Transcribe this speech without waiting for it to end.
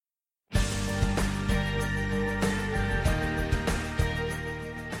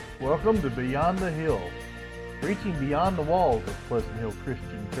Welcome to Beyond the Hill, reaching beyond the walls of Pleasant Hill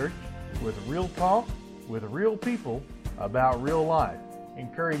Christian Church with real talk, with real people about real life,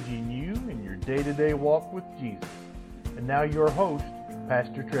 encouraging you in your day-to-day walk with Jesus. And now your host,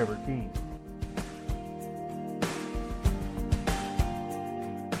 Pastor Trevor Keene.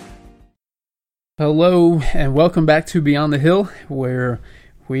 Hello and welcome back to Beyond the Hill, where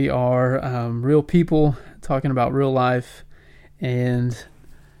we are real people talking about real life and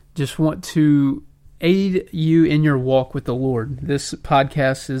just want to aid you in your walk with the Lord. This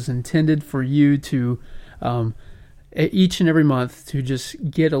podcast is intended for you to, each and every month, to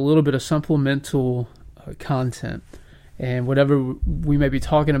just get a little bit of supplemental content. And whatever we may be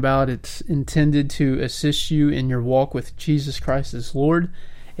talking about, it's intended to assist you in your walk with Jesus Christ as Lord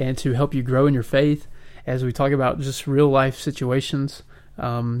and to help you grow in your faith as we talk about just real life situations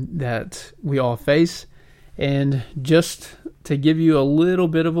that we all face. And just to give you a little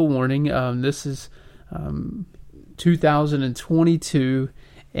bit of a warning, this is 2022,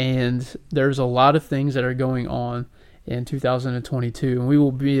 and there's a lot of things that are going on in 2022, and we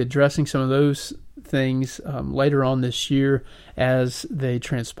will be addressing some of those things later on this year as they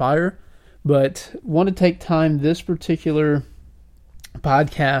transpire. But want to take time this particular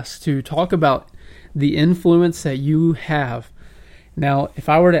podcast to talk about the influence that you have. Now, if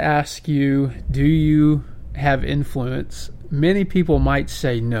I were to ask you, do you have influence? Many people might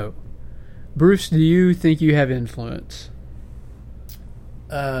say no. Bruce, do you think you have influence?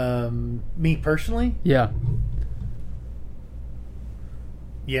 Me personally? Yeah.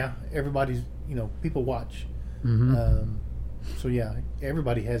 Yeah, everybody's, people watch. Mm-hmm. So yeah,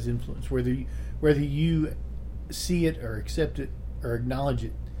 everybody has influence. Whether you see it or accept it or acknowledge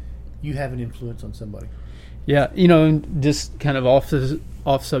it, you have an influence on somebody. Yeah, just kind of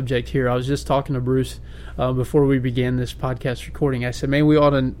off subject here. I was just talking to Bruce before we began this podcast recording. I said, man, we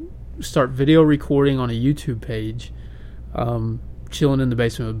ought to start video recording on a YouTube page, chilling in the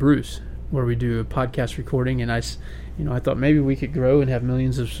basement with Bruce, where we do a podcast recording. And I thought maybe we could grow and have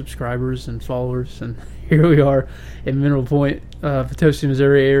millions of subscribers and followers. And here we are in Mineral Point, Potosi,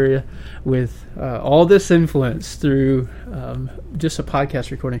 Missouri area with all this influence through just a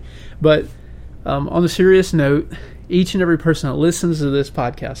podcast recording. But on a serious note, each and every person that listens to this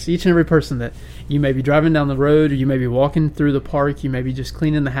podcast, each and every person that you may be driving down the road, or you may be walking through the park, you may be just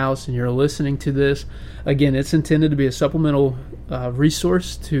cleaning the house, and you're listening to this, again, it's intended to be a supplemental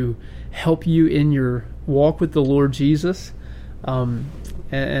resource to help you in your walk with the Lord Jesus.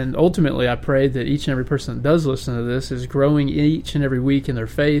 And ultimately, I pray that each and every person that does listen to this is growing each and every week in their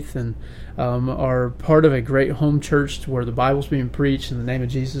faith and are part of a great home church where the Bible's being preached and the name of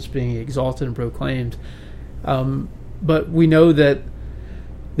Jesus being exalted and proclaimed. But we know that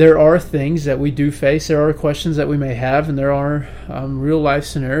there are things that we do face, there are questions that we may have, and there are real life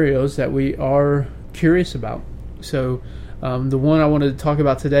scenarios that we are curious about. So the one I wanted to talk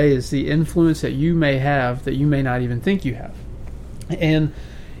about today is the influence that you may have that you may not even think you have. And,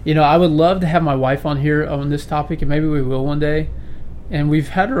 I would love to have my wife on here on this topic, and maybe we will one day. And we've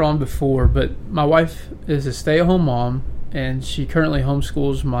had her on before, but my wife is a stay-at-home mom, and she currently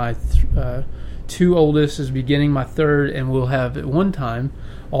homeschools my two oldest, is beginning my third, and we'll have at one time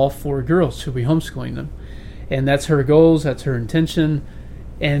all four girls. She'll be homeschooling them. And that's her goals, that's her intention.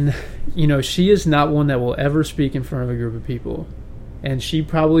 And, she is not one that will ever speak in front of a group of people. And she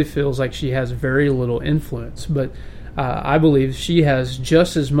probably feels like she has very little influence. But I believe she has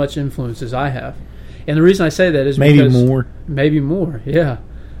just as much influence as I have. And the reason I say that is because... Maybe more, yeah.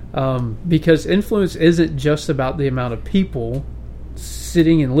 Because influence isn't just about the amount of people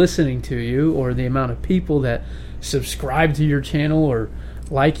sitting and listening to you, or the amount of people that subscribe to your channel or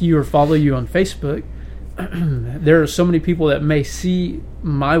like you or follow you on Facebook. There are so many people that may see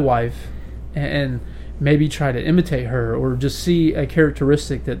my wife and maybe try to imitate her, or just see a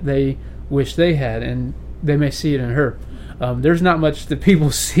characteristic that they wish they had, and they may see it in her. There's not much that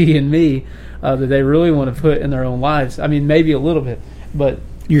people see in me that they really want to put in their own lives. I mean, maybe a little bit, but...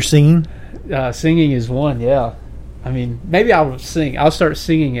 You're singing? Singing is one, yeah. I mean, maybe I'll sing. I'll start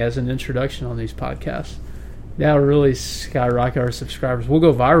singing as an introduction on these podcasts. That'll really skyrocket our subscribers. We'll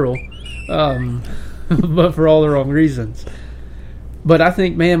go viral, but for all the wrong reasons. But I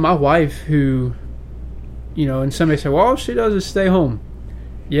think, man, my wife, who, and somebody say, well, all she does is stay home.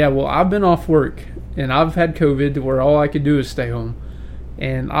 Yeah, well, I've been off work, and I've had COVID to where all I could do is stay home.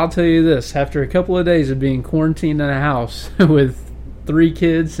 And I'll tell you this, after a couple of days of being quarantined in a house with 3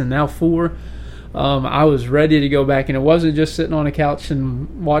 kids and now 4, I was ready to go back. And it wasn't just sitting on a couch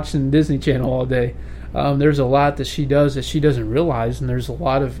and watching Disney Channel all day. There's a lot that she does that she doesn't realize, and there's a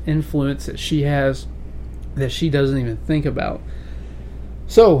lot of influence that she has that she doesn't even think about.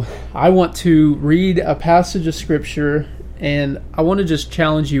 So, I want to read a passage of Scripture, and I want to just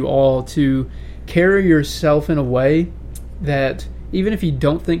challenge you all to carry yourself in a way that, even if you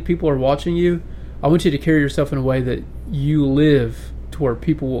don't think people are watching you, I want you to carry yourself in a way that you live to where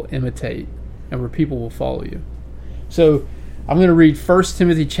people will imitate and where people will follow you. So, I'm going to read 1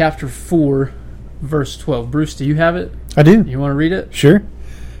 Timothy chapter 4, verse 12. Bruce, do you have it? I do. You want to read it? Sure.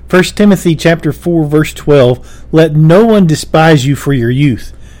 1 Timothy chapter 4, verse 12, let no one despise you for your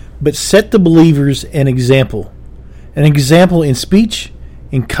youth, but set the believers an example in speech,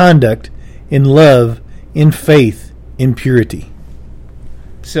 in conduct, in love, in faith, in purity.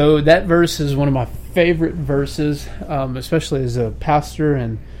 So that verse is one of my favorite verses, especially as a pastor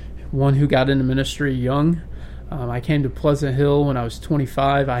and one who got into ministry young. I came to Pleasant Hill when I was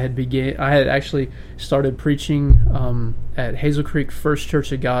 25. I had actually started preaching at Hazel Creek First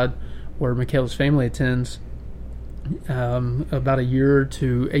Church of God, where Michaela's family attends, about a year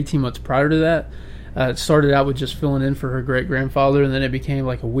to 18 months prior to that. It started out with just filling in for her great-grandfather, and then it became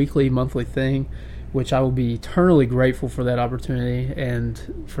like a weekly, monthly thing, which I will be eternally grateful for that opportunity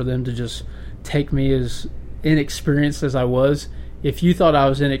and for them to just take me as inexperienced as I was. If you thought I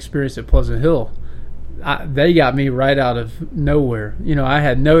was inexperienced at Pleasant Hill, they got me right out of nowhere. I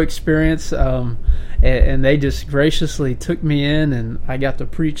had no experience, and they just graciously took me in, and I got to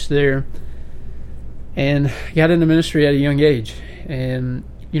preach there and got into ministry at a young age. And,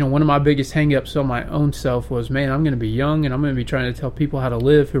 one of my biggest hang-ups on my own self was, man, I'm going to be young, and I'm going to be trying to tell people how to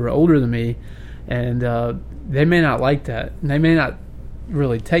live who are older than me, and they may not like that, and they may not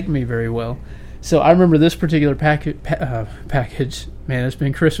really take me very well. So I remember this particular package. Man, it's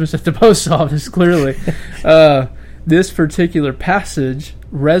been Christmas at the post office, clearly. This particular passage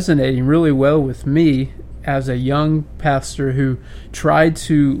resonating really well with me as a young pastor who tried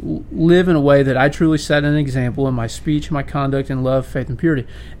to live in a way that I truly set an example in my speech, my conduct, and love, faith, and purity.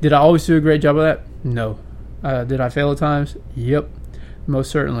 Did I always do a great job of that? No. Did I fail at times? Yep,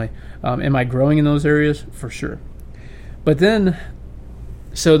 most certainly. Am I growing in those areas? For sure. But then,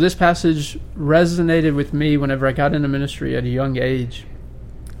 so this passage resonated with me whenever I got into ministry at a young age.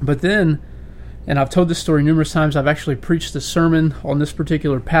 But then, and I've told this story numerous times, I've actually preached a sermon on this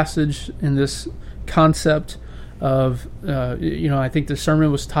particular passage and this concept of, I think the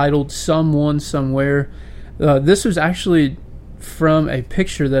sermon was titled Someone Somewhere. This was actually from a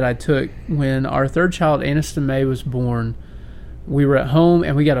picture that I took when our third child, Aniston May, was born. We were at home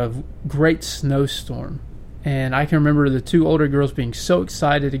and we got a great snowstorm. And I can remember the two older girls being so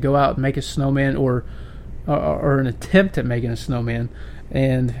excited to go out and make a snowman or an attempt at making a snowman.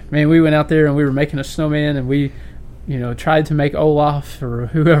 And, man, we went out there and we were making a snowman, and we, tried to make Olaf or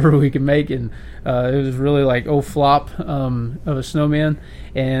whoever we could make. And it was really like Flop of a snowman.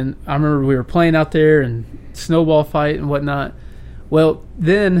 And I remember we were playing out there and snowball fight and whatnot. Well,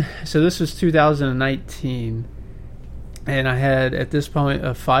 then, so this was 2019. And I had, at this point,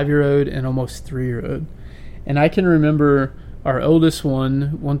 a 5-year-old and almost 3-year-old. And I can remember our oldest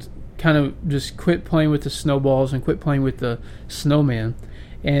one kind of just quit playing with the snowballs and quit playing with the snowman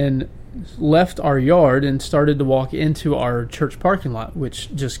and left our yard and started to walk into our church parking lot,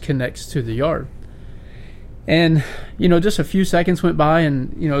 which just connects to the yard. And, just a few seconds went by,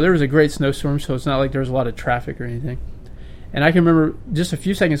 and, there was a great snowstorm, so it's not like there was a lot of traffic or anything. And I can remember just a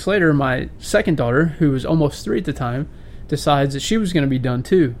few seconds later, my second daughter, who was almost 3 at the time, decides that she was going to be done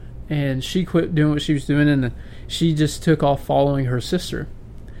too. And she quit doing what she was doing, and she just took off following her sister.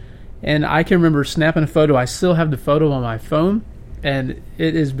 And I can remember snapping a photo. I still have the photo on my phone, and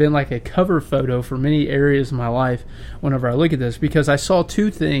it has been like a cover photo for many areas of my life whenever I look at this, because I saw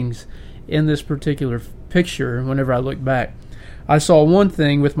two things in this particular picture whenever I look back. I saw one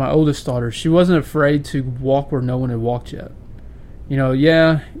thing with my oldest daughter. She wasn't afraid to walk where no one had walked yet.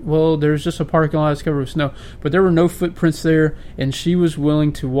 There's just a parking lot that's covered with snow, but there were no footprints there, and she was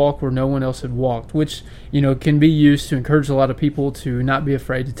willing to walk where no one else had walked, which, can be used to encourage a lot of people to not be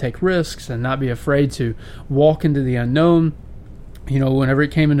afraid to take risks and not be afraid to walk into the unknown. Whenever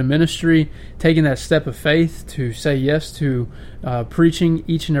it came into ministry, taking that step of faith to say yes to preaching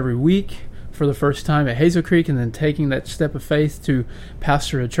each and every week for the first time at Hazel Creek, and then taking that step of faith to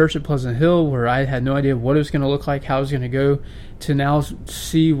pastor a church at Pleasant Hill where I had no idea what it was going to look like, how it was going to go, to now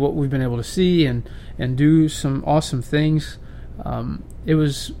see what we've been able to see and do some awesome things. It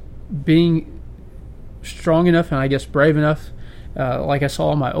was being strong enough and I guess brave enough, like I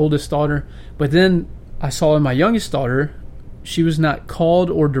saw in my oldest daughter. But then I saw in my youngest daughter, she was not called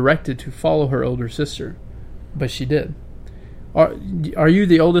or directed to follow her older sister, but she did. Are you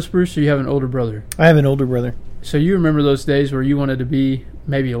the oldest, Bruce, or you have an older brother? I have an older brother. So you remember those days where you wanted to be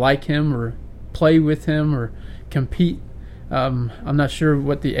maybe like him or play with him or compete I'm not sure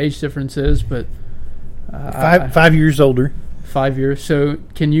what the age difference is, but 5 years older. 5 years. So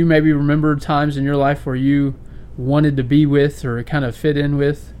can you maybe remember times in your life where you wanted to be with or kind of fit in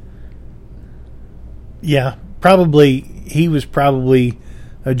with? Yeah, probably. He was probably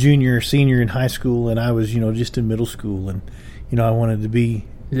a junior or senior in high school, and I was, just in middle school, and I wanted to be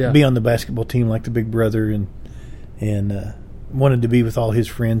on the basketball team like the big brother, and wanted to be with all his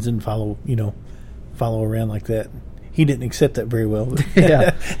friends and follow around like that. He didn't accept that very well.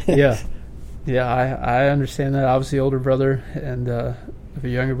 Yeah. I understand that. I was the older brother, and I have a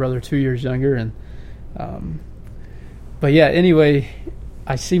younger brother, 2 years younger, and but yeah. Anyway,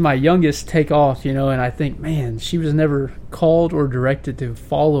 I see my youngest take off, and I think, man, she was never called or directed to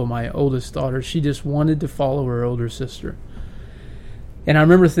follow my oldest daughter. She just wanted to follow her older sister. And I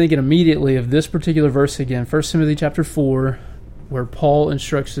remember thinking immediately of this particular verse again, 1 Timothy chapter 4, where Paul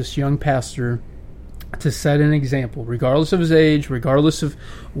instructs this young pastor to set an example, regardless of his age, regardless of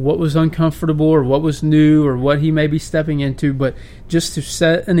what was uncomfortable or what was new or what he may be stepping into, but just to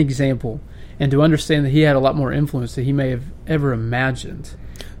set an example and to understand that he had a lot more influence than he may have ever imagined.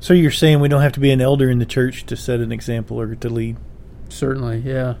 So you're saying we don't have to be an elder in the church to set an example or to lead? Certainly,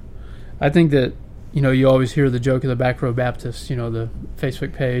 yeah. I think that, you always hear the joke of the Back Row Baptist, the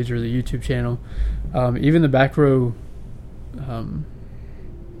Facebook page or the YouTube channel. Even the Back Row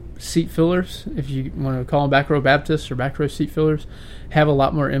seat fillers, if you want to call them Back Row Baptists or Back Row seat fillers, have a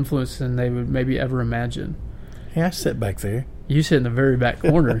lot more influence than they would maybe ever imagine. Hey, I sit back there. You sit in the very back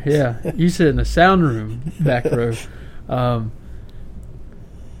corner. Yeah, you sit in the sound room back row.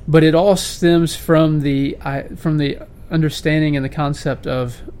 But it all stems from the understanding and the concept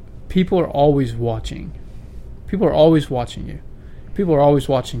of people are always watching. People are always watching you. People are always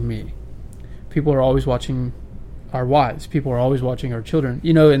watching me. People are always watching our wives. People are always watching our children.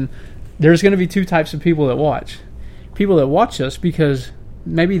 And there's going to be two types of people that watch. People that watch us because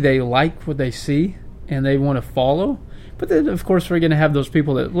maybe they like what they see and they want to follow. But then, of course, we're going to have those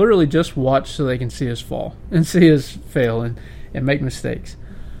people that literally just watch so they can see us fall and see us fail and make mistakes.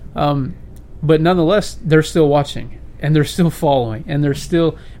 But nonetheless, they're still watching and they're still following and they're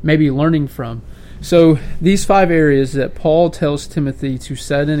still maybe learning from. So these 5 areas that Paul tells Timothy to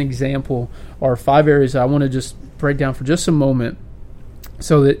set an example are 5 areas I want to just break down for just a moment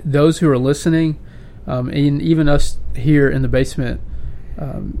so that those who are listening and even us here in the basement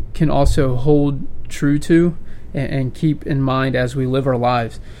can also hold true to and keep in mind as we live our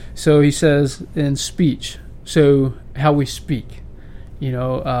lives. So he says in speech, so how we speak.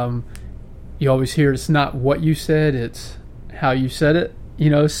 You always hear it's not what you said, it's how you said it.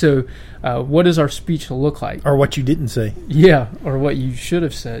 So what does our speech look like? Or what you didn't say. Yeah, or what you should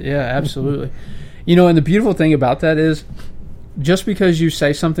have said. Yeah, absolutely. And the beautiful thing about that is just because you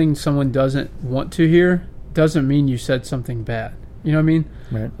say something someone doesn't want to hear doesn't mean you said something bad. You know what I mean?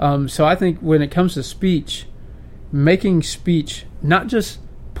 Right. So I think when it comes to speech, making speech not just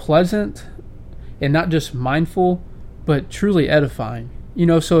pleasant and not just mindful, but truly edifying.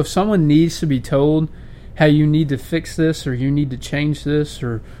 So if someone needs to be told how you need to fix this or you need to change this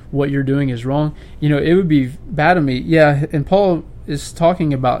or what you're doing is wrong, it would be bad of me. Yeah, and Paul is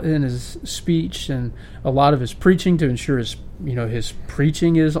talking about in his speech and a lot of his preaching to ensure his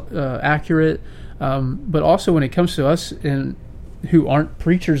preaching is accurate. But also when it comes to us and who aren't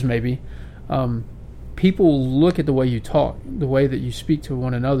preachers maybe, people look at the way you talk, the way that you speak to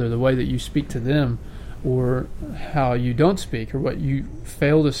one another, the way that you speak to them, or how you don't speak, or what you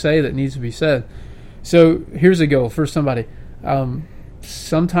fail to say that needs to be said. So here's a goal for somebody.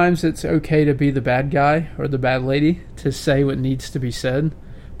 Sometimes it's okay to be the bad guy or the bad lady to say what needs to be said,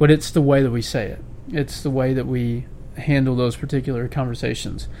 but it's the way that we say it. It's the way that we handle those particular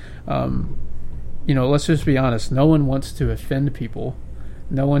conversations. Let's just be honest. No one wants to offend people.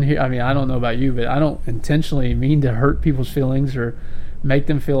 No one here, I don't know about you, but I don't intentionally mean to hurt people's feelings or make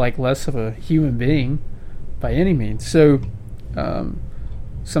them feel like less of a human being by any means. So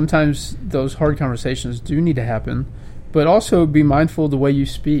sometimes those hard conversations do need to happen, but also be mindful of the way you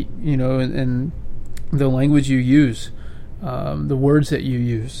speak, and the language you use, the words that you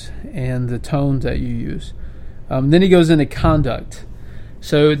use, and the tones that you use. Then he goes into conduct.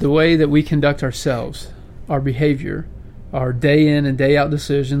 So the way that we conduct ourselves, our behavior, our day in and day out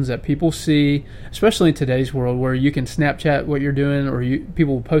decisions that people see, especially in today's world where you can Snapchat what you're doing, or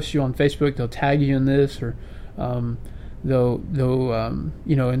people will post you on Facebook, they'll tag you in this, or they'll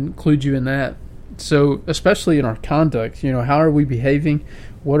include you in that. So especially in our conduct, how are we behaving?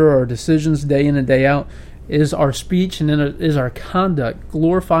 What are our decisions day in and day out? Is our speech and then is our conduct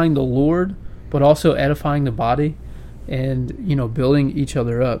glorifying the Lord, but also edifying the body and, building each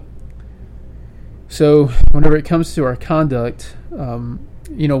other up? So whenever it comes to our conduct, one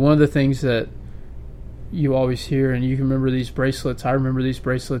of the things that you always hear, and you can remember these bracelets. I remember these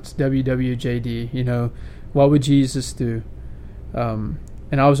bracelets, WWJD. What would Jesus do? And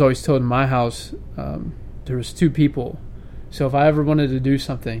I was always told in my house there was two people. So if I ever wanted to do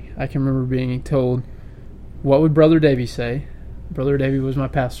something, I can remember being told, what would Brother Davy say? Brother Davy was my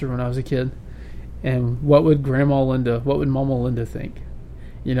pastor when I was a kid. And what would Grandma Linda, what would Mama Linda think?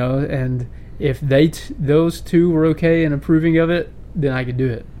 And if those two were okay and approving of it, then I could do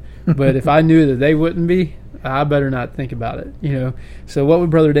it. But if I knew that they wouldn't be, I better not think about it. So what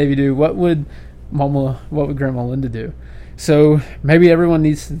would Brother Davy do? What would Grandma Linda do? So maybe everyone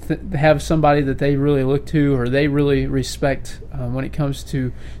needs to have somebody that they really look to or they really respect when it comes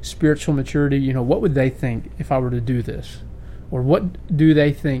to spiritual maturity. What would they think if I were to do this? Or what do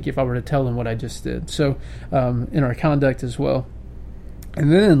they think if I were to tell them what I just did? So in our conduct as well.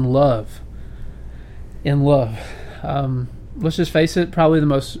 And then in love. Let's just face it, probably the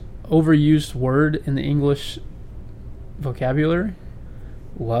most overused word in the English vocabulary.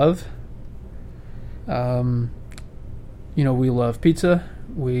 Love. We love pizza,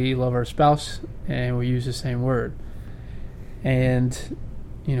 we love our spouse, and we use the same word. And,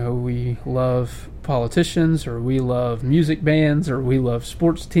 we love politicians, or we love music bands, or we love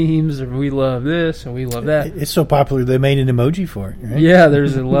sports teams, or we love this, or we love that. It's so popular they made an emoji for it, right? Yeah,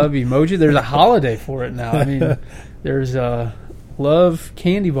 there's a love emoji. There's a holiday for it now. There's love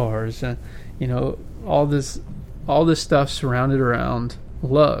candy bars, and all this stuff surrounded around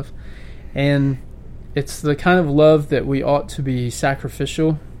love. And it's the kind of love that we ought to be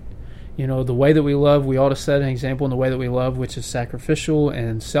sacrificial. The way that we love, we ought to set an example in the way that we love, which is sacrificial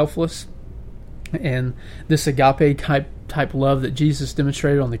and selfless. And this agape type love that Jesus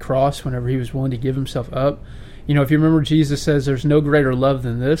demonstrated on the cross whenever he was willing to give himself up. If you remember, Jesus says there's no greater love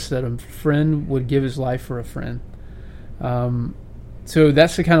than this, that a friend would give his life for a friend. So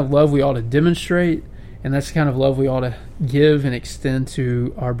that's the kind of love we ought to demonstrate, and that's the kind of love we ought to give and extend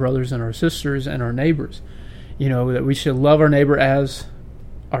to our brothers and our sisters and our neighbors. That we should love our neighbor as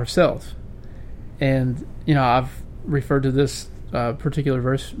ourselves. And, I've referred to this particular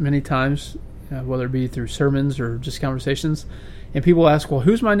verse many times, whether it be through sermons or just conversations. And people ask, well,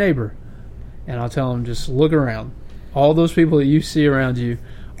 who's my neighbor? And I'll tell them, just look around. All those people that you see around you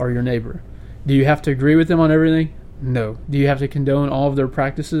are your neighbor. Do you have to agree with them on everything? No. Do you have to condone all of their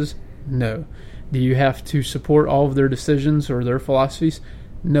practices? No. Do you have to support all of their decisions or their philosophies?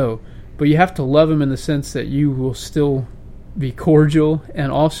 No. But you have to love them in the sense that you will still be cordial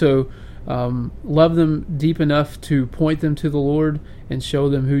and also love them deep enough to point them to the Lord and show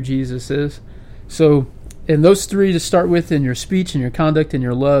them who Jesus is. So, in those three to start with, in your speech and your conduct and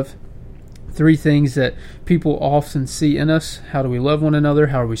your love, three things that people often see in us. How do we love one another?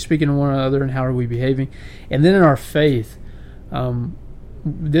 How are we speaking to one another? And how are we behaving? And then in our faith,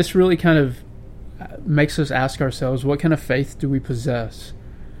 this really kind of makes us ask ourselves, what kind of faith do we possess?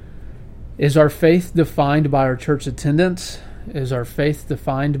 Is our faith defined by our church attendance? Is our faith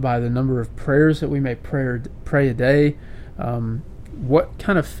defined by the number of prayers that we may pray a day? What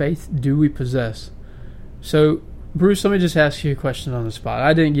kind of faith do we possess? So, Bruce, let me just ask you a question on the spot.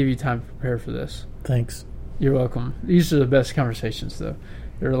 I didn't give you time to prepare for this. Thanks. You're welcome. These are the best conversations, though.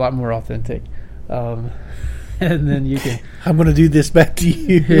 They're a lot more authentic. And then you can... I'm going to do this back to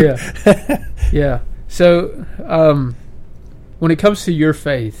you. Yeah. Yeah. So, when it comes to your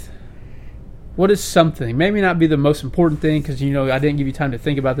faith, what is something, maybe not be the most important thing, because, I didn't give you time to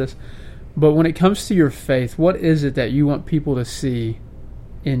think about this, but when it comes to your faith, what is it that you want people to see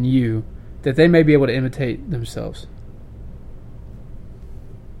in you that they may be able to imitate themselves?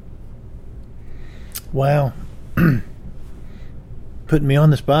 Wow. Putting me on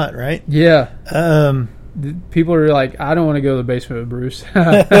the spot, right? Yeah. People are like, I don't want to go to the basement with Bruce.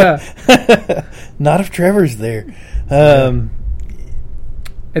 Not if Trevor's there.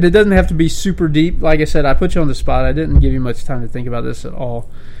 And it doesn't have to be super deep. Like I said, I put you on the spot. I didn't give you much time to think about this at all.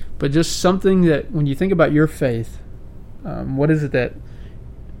 But just something that, when you think about your faith, what is it that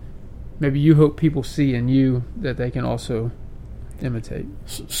maybe you hope people see in you that they can also imitate?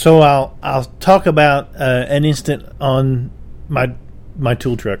 So I'll talk about an instant on my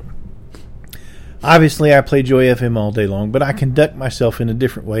tool truck. Obviously, I play Joy FM all day long, but I conduct myself in a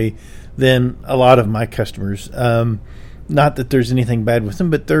different way than a lot of my customers. Not that there's anything bad with them,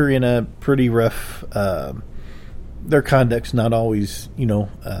 but they're in a pretty rough... their conduct's not always, you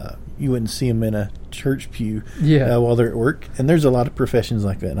wouldn't see them in a church pew while they're at work. And there's a lot of professions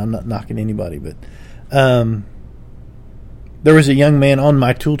like that, and I'm not knocking anybody, but there was a young man on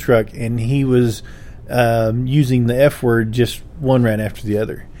my tool truck, and he was using the F word just one right after the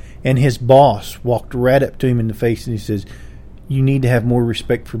other. And his boss walked right up to him in the face and he says, "You need to have more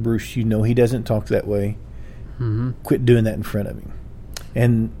respect for Bruce. You know he doesn't talk that way. Mm-hmm. Quit doing that in front of him."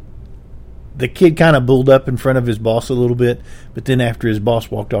 And the kid kind of bulled up in front of his boss a little bit, but then after his boss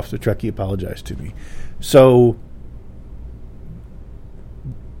walked off the truck, he apologized to me. So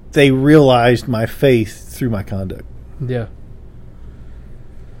they realized my faith through my conduct. Yeah.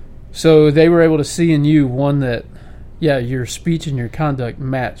 So they were able to see in you, one, that, yeah, your speech and your conduct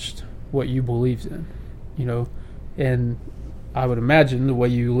matched what you believed in, you know, and I would imagine the way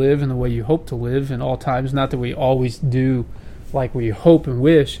you live and the way you hope to live in all times, not that we always do like we hope and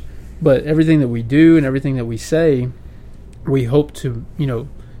wish, but everything that we do and everything that we say, we hope to, you know,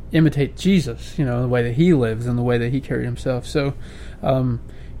 imitate Jesus, you know, the way that he lives and the way that he carried himself. So,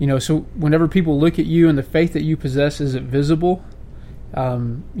 you know, so whenever people look at you and the faith that you possess, is it visible?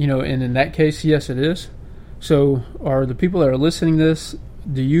 You know, and in that case, yes, it is. So are the people that are listening to this,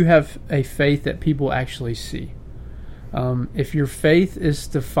 do you have a faith that people actually see? If your faith is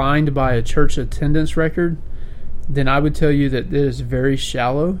defined by a church attendance record, then I would tell you that it is very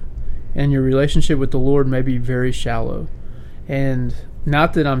shallow, and your relationship with the Lord may be very shallow. And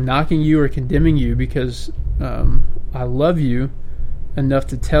not that I'm knocking you or condemning you, because I love you enough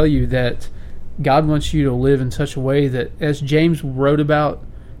to tell you that God wants you to live in such a way that, as James wrote about,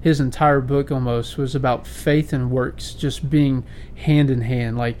 his entire book almost was about faith and works just being hand in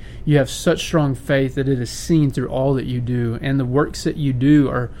hand. Like, you have such strong faith that it is seen through all that you do, and the works that you do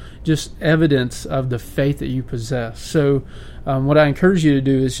are just evidence of the faith that you possess. So what I encourage you to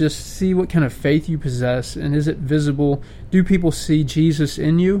do is just see what kind of faith you possess, and is it visible? Do people see Jesus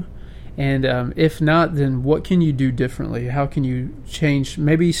in you? And if not, then what can you do differently? How can you change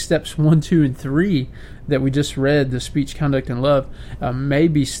maybe steps 1, 2, and 3 that we just read, the speech, conduct, and love?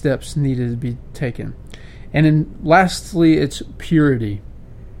 Maybe steps needed to be taken. And then lastly, it's purity.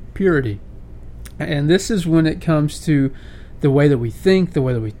 Purity. And this is when it comes to the way that we think, the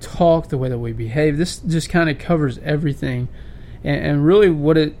way that we talk, the way that we behave. This just kind of covers everything. And really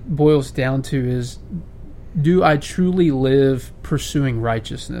what it boils down to is, do I truly live pursuing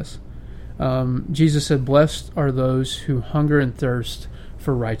righteousness? Jesus said, "Blessed are those who hunger and thirst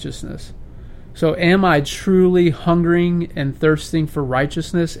for righteousness." So am I truly hungering and thirsting for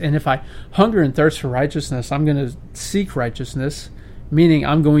righteousness? And if I hunger and thirst for righteousness, I'm going to seek righteousness, meaning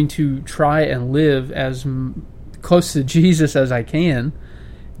I'm going to try and live as close to Jesus as I can.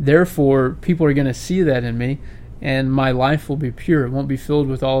 Therefore, people are going to see that in me, and my life will be pure. It won't be filled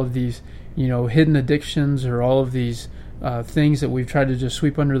with all of these, you know, hidden addictions or all of these things that we've tried to just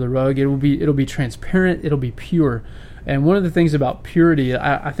sweep under the rug. It'll be transparent. It'll be pure. And one of the things about purity,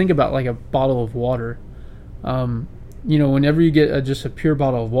 I think about like a bottle of water. You know, whenever you get just a pure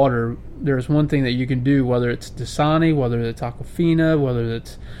bottle of water, there's one thing that you can do, whether it's Dasani, whether it's Aquafina, whether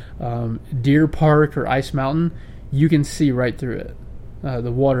it's Deer Park or Ice Mountain, you can see right through it.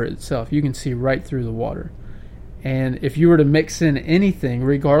 The water itself, you can see right through the water. And if you were to mix in anything,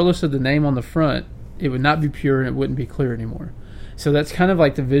 regardless of the name on the front, it would not be pure and it wouldn't be clear anymore. So that's kind of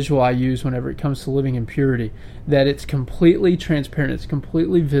like the visual I use whenever it comes to living in purity, that it's completely transparent, it's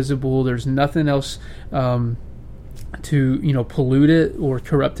completely visible, there's nothing else to, you know, pollute it or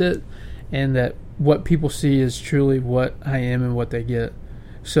corrupt it, and that what people see is truly what I am and what they get.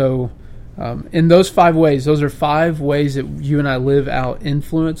 So in those 5 ways, those are 5 ways that you and I live out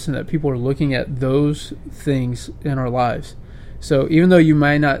influence, and that people are looking at those things in our lives. So even though you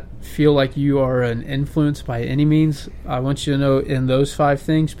might not feel like you are an influence by any means, I want you to know in those 5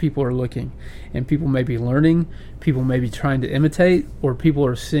 things, people are looking. And people may be learning, people may be trying to imitate, or people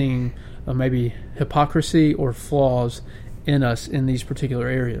are seeing maybe hypocrisy or flaws in us in these particular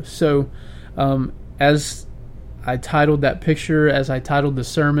areas. So as I titled that picture, as I titled the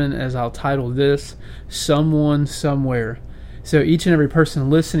sermon, as I'll title this, Someone Somewhere. So each and every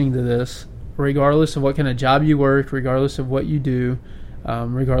person listening to this, regardless of what kind of job you work, regardless of what you do,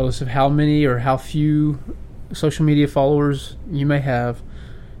 regardless of how many or how few social media followers you may have,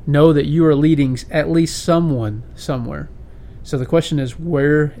 know that you are leading at least someone somewhere. So the question is,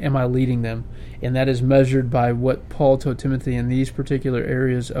 where am I leading them? And that is measured by what Paul told Timothy in these particular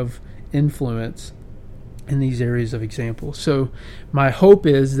areas of influence, in these areas of example. So my hope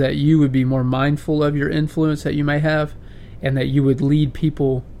is that you would be more mindful of your influence that you may have, and that you would lead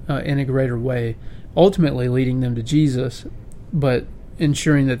people in a greater way, ultimately leading them to Jesus, but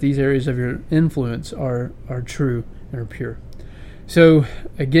ensuring that these areas of your influence are true and are pure. So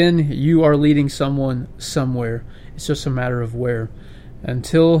again, you are leading someone somewhere. It's just a matter of where.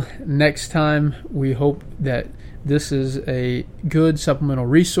 Until next time, we hope that this is a good supplemental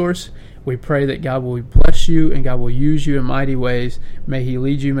resource. We pray that God will bless you and God will use you in mighty ways. May He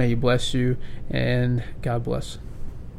lead you, may He bless you, and God bless.